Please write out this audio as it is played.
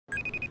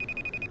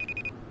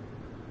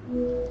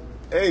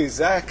Hey,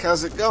 Zach,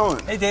 how's it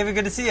going? Hey, David,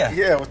 good to see you.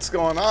 Yeah, what's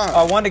going on?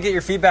 I wanted to get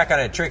your feedback on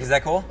a trick. Is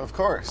that cool? Of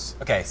course.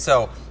 Okay,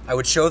 so I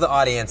would show the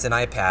audience an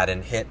iPad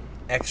and hit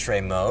X-ray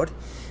mode,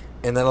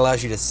 and that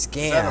allows you to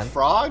scan. Is that a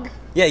frog?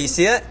 Yeah, you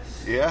see it?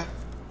 Yeah.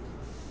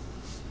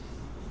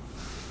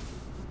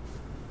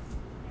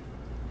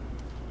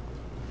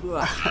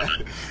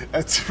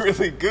 That's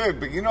really good,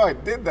 but you know I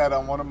did that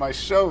on one of my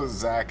shows,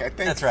 Zach. I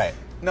think That's right.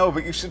 No,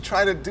 but you should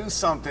try to do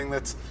something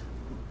that's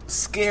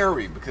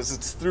scary because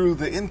it's through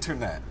the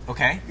internet.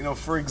 Okay. You know,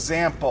 for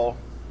example,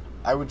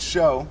 I would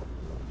show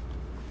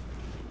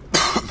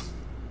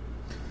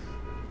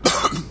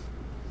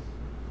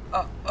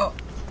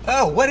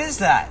Oh, what is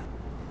that?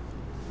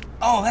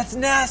 Oh, that's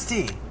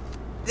nasty.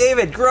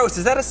 David, gross.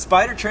 Is that a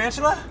spider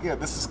tarantula? Yeah,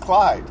 this is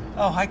Clyde.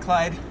 Oh, hi,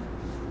 Clyde.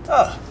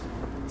 Oh.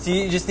 So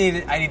you just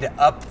I need to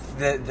up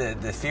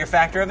the fear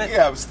factor of it?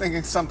 Yeah, I was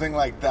thinking something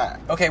like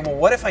that. Okay, well,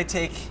 what if I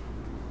take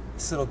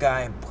this little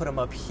guy and put him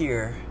up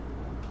here?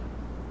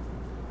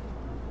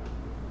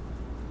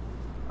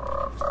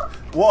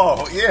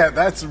 Whoa, yeah,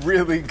 that's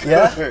really good.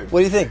 Yeah? What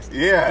do you think?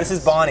 Yeah. This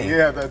is Bonnie.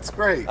 Yeah, that's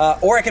great.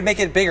 Or I could make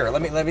it bigger.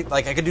 Let me,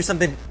 like, I could do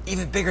something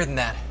even bigger than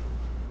that.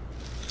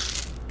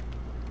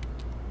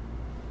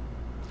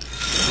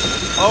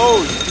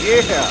 Oh,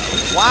 yeah.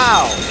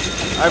 Wow.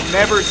 I've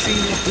never seen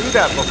you do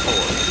that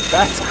before.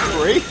 That's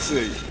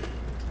crazy.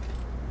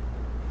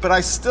 But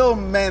I still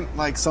meant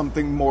like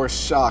something more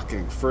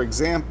shocking. For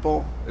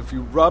example, if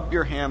you rub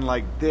your hand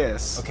like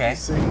this, okay, you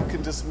see, you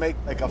can just make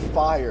like a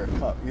fire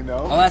cup, you know?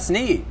 Oh, that's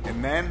neat.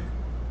 And then...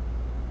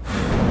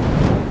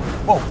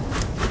 Whoa.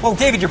 Whoa,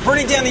 David, you're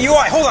burning down the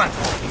UI. Hold on.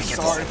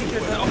 Sorry.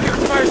 Here's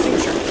the fire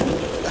extinguisher.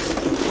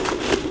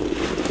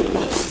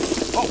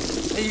 Oh,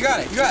 hey, you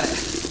got it. You got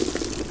it.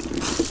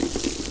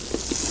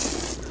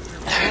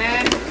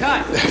 And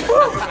cut.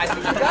 I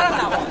think you got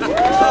it on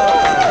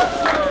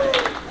that one.